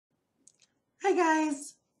Hi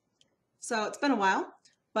guys! So it's been a while,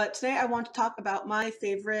 but today I want to talk about my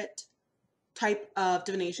favorite type of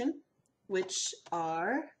divination, which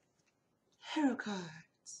are Harrow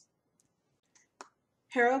Cards.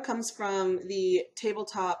 Harrow comes from the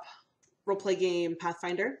tabletop roleplay game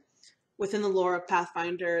Pathfinder. Within the lore of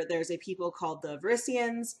Pathfinder, there's a people called the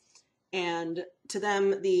Varisians, and to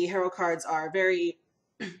them the Harrow Cards are very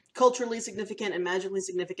culturally significant and magically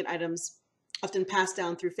significant items, often passed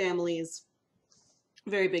down through families.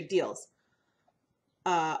 Very big deals.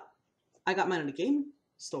 I got mine in a game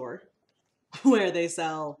store where they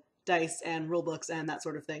sell dice and rule books and that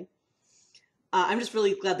sort of thing. I'm just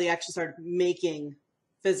really glad they actually started making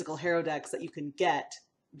physical Harrow decks that you can get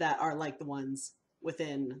that are like the ones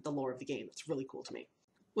within the lore of the game. It's really cool to me.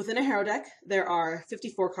 Within a Harrow deck, there are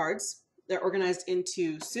 54 cards. They're organized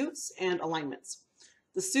into suits and alignments.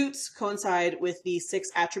 The suits coincide with the 6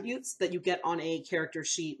 attributes that you get on a character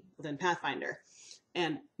sheet within Pathfinder,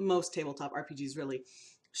 and most tabletop RPGs really.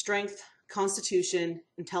 Strength, constitution,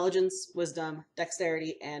 intelligence, wisdom,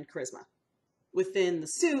 dexterity, and charisma. Within the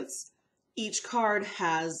suits, each card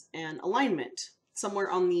has an alignment somewhere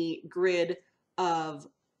on the grid of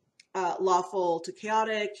lawful to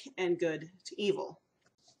chaotic and good to evil.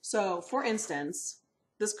 So, for instance,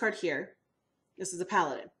 this card here, this is a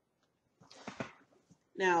paladin.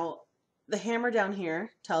 Now, the hammer down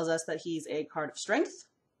here tells us that he's a card of strength.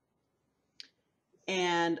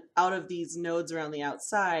 And out of these nodes around the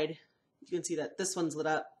outside, you can see that this one's lit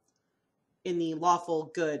up in the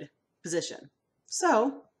lawful good position.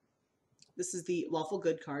 So this is the lawful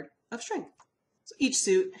good card of strength. So each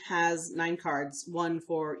suit has 9 cards, 1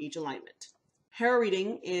 for each alignment. Harrow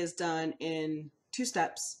reading is done in 2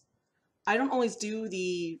 steps. I don't always do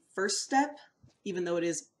the first step, even though it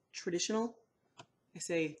is traditional. I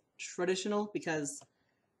say traditional because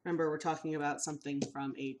remember, we're talking about something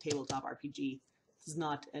from a tabletop RPG. This is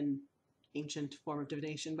not an ancient form of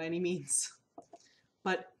divination by any means.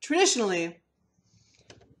 But traditionally,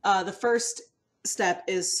 the first step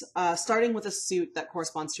is starting with a suit that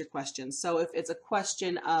corresponds to your question. So if it's a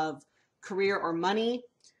question of career or money,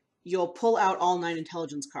 you'll pull out all 9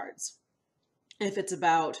 intelligence cards. If it's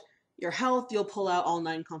about your health, you'll pull out all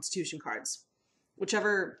 9 constitution cards.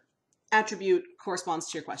 Whichever attribute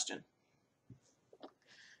corresponds to your question.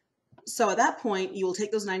 So at that point, you will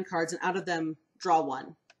take those 9 cards and out of them, draw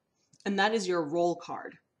 1. And that is your role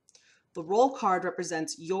card. The role card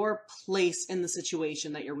represents your place in the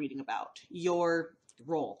situation that you're reading about, your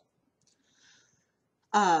role.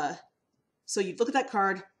 So you look at that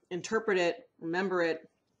card, interpret it, remember it,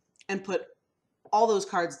 and put all those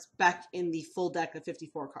cards back in the full deck of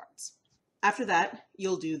 54 cards. After that,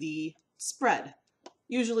 you'll do the spread.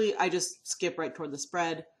 Usually I just skip right toward the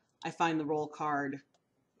spread. I find the role card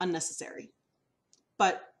unnecessary,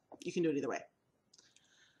 but you can do it either way.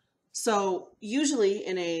 So usually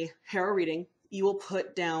in a Harrow reading, you will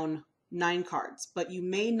put down 9 cards, but you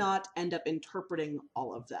may not end up interpreting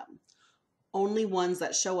all of them. Only ones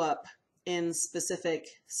that show up in specific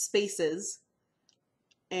spaces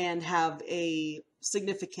and have a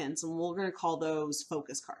significance, and we're going to call those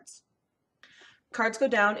focus cards. Cards go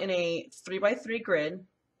down in a 3x3 grid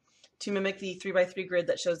to mimic the 3x3 grid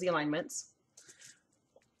that shows the alignments.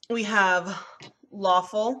 We have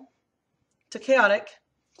lawful to chaotic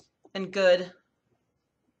and good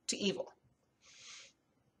to evil.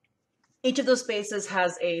 Each of those spaces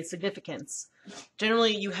has a significance.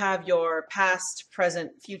 Generally, you have your past,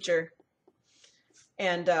 present, future,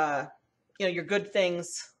 and your good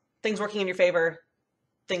things working in your favor,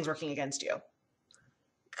 things working against you.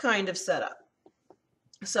 Kind of setup.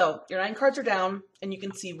 So your 9 cards are down, and you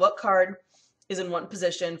can see what card is in what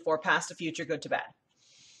position for past to future, good to bad.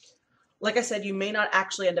 Like I said, you may not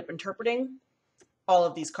actually end up interpreting all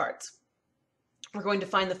of these cards. We're going to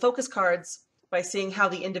find the focus cards by seeing how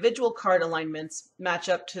the individual card alignments match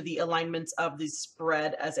up to the alignments of the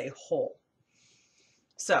spread as a whole.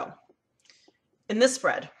 So, in this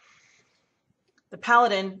spread, the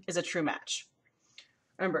Paladin is a true match.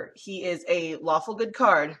 Remember, he is a lawful good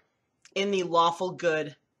card in the lawful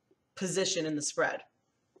good position in the spread.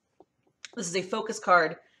 This is a focus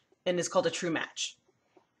card and is called a true match.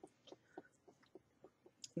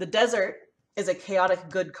 The Desert is a chaotic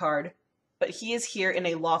good card, but he is here in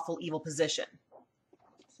a lawful evil position.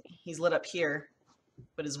 He's lit up here,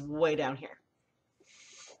 but is way down here.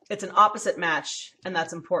 It's an opposite match, and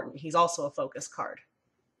that's important. He's also a focus card.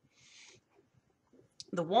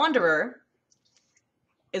 The Wanderer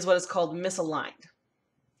is what is called misaligned.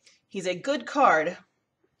 He's a good card,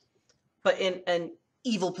 but in an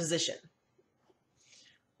evil position.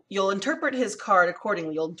 You'll interpret his card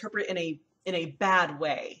accordingly. You'll interpret it in a bad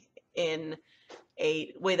way, in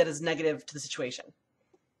a way that is negative to the situation.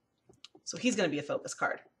 So he's going to be a focus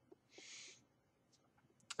card.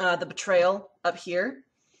 The Betrayal up here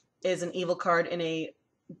is an evil card in a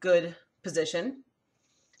good position.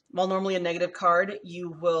 While normally a negative card,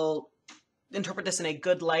 you will interpret this in a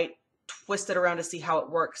good light, twist it around to see how it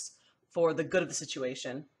works for the good of the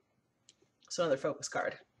situation. So another focus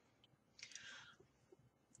card.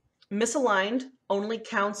 Misaligned only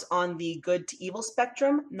counts on the good to evil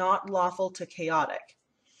spectrum, not lawful to chaotic.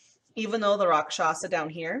 Even though the Rakshasa down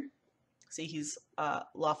here, see he's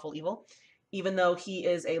lawful evil, even though he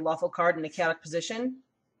is a lawful card in a chaotic position,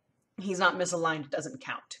 he's not misaligned, it doesn't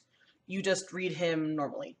count. You just read him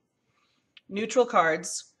normally. Neutral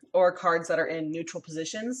cards, or cards that are in neutral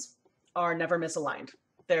positions, are never misaligned.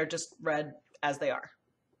 They're just read as they are.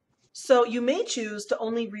 So you may choose to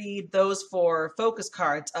only read those 4 focus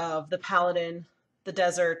cards of the Paladin, the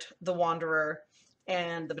Desert, the Wanderer,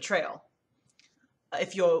 and the Betrayal.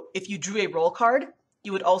 If you drew a roll card,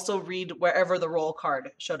 you would also read wherever the roll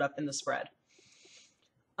card showed up in the spread.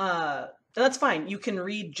 And that's fine. You can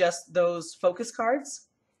read just those focus cards.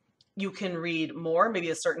 You can read more. Maybe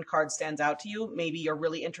a certain card stands out to you. Maybe you're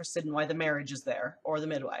really interested in why the marriage is there, or the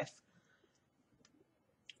midwife.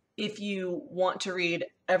 If you want to read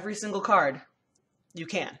every single card, you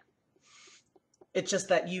can. It's just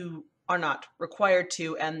that you are not required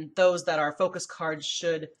to, and those that are focus cards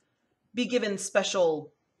should be given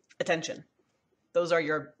special attention. Those are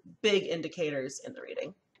your big indicators in the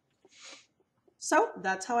reading. So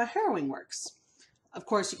that's how a harrowing works. Of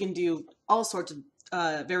course, you can do all sorts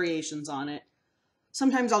of variations on it.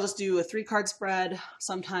 Sometimes I'll just do a 3-card spread.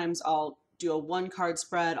 Sometimes I'll do a 1-card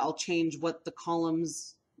spread. I'll change what the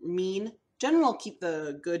columns mean. Generally, I'll keep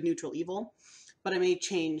the good, neutral, evil, but I may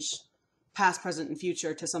change past, present, and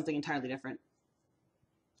future to something entirely different.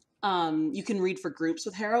 You can read for groups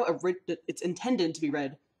with Harrow. It's intended to be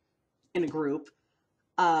read in a group.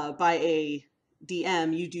 By a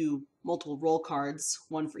DM, you do multiple roll cards,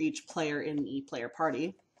 1 for each player in the player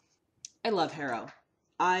party. I love Harrow.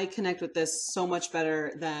 I connect with this so much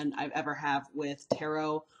better than I've ever have with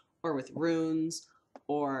tarot or with runes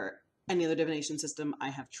or any other divination system I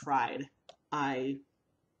have tried. I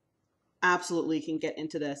absolutely can get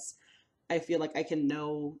into this. I feel like I can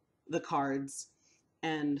know the cards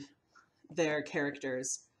and their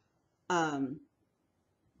characters. In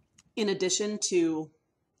addition to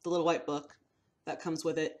the little white book that comes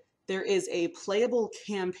with it, there is a playable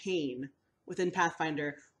campaign within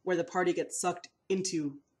Pathfinder where the party gets sucked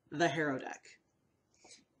into the Harrow deck.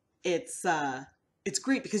 It's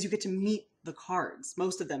great because you get to meet the cards,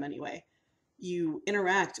 most of them anyway. You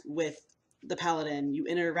interact with the Paladin, you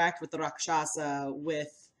interact with the Rakshasa,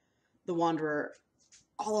 with the Wanderer,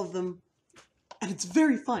 all of them, and it's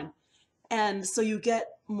very fun. And so you get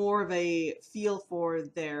more of a feel for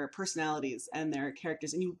their personalities and their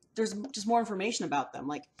characters, and there's just more information about them.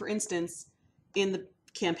 Like, for instance, in the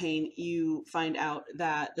campaign, you find out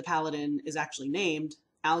that the Paladin is actually named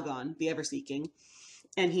Algon, the Ever-Seeking,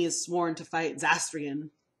 and he is sworn to fight Zastrian,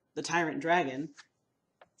 the Tyrant Dragon.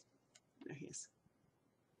 There he is.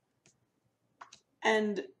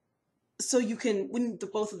 And so you can, when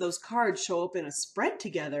both of those cards show up in a spread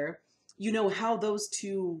together, you know how those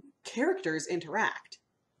 2 characters interact.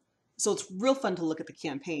 So it's real fun to look at the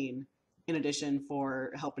campaign in addition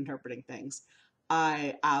for help interpreting things.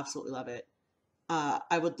 I absolutely love it.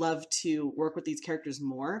 I would love to work with these characters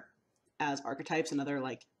more as archetypes and other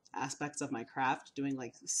like aspects of my craft, doing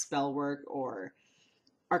like spell work or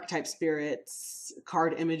archetype spirits,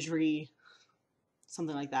 card imagery,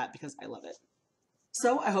 something like that, because I love it.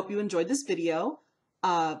 So I hope you enjoyed this video.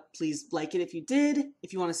 Please like it if you did.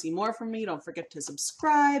 If you want to see more from me, don't forget to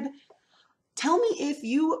subscribe. Tell me if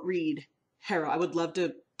you read Harrow. I would love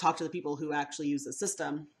to talk to the people who actually use the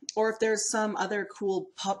system. Or if there's some other cool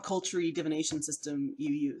pop culture-y divination system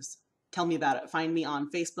you use. Tell me about it. Find me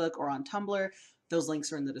on Facebook or on Tumblr. Those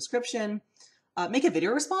links are in the description. Make a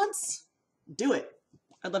video response. Do it.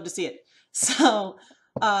 I'd love to see it. So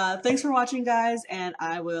thanks for watching, guys, and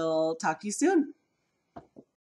I will talk to you soon.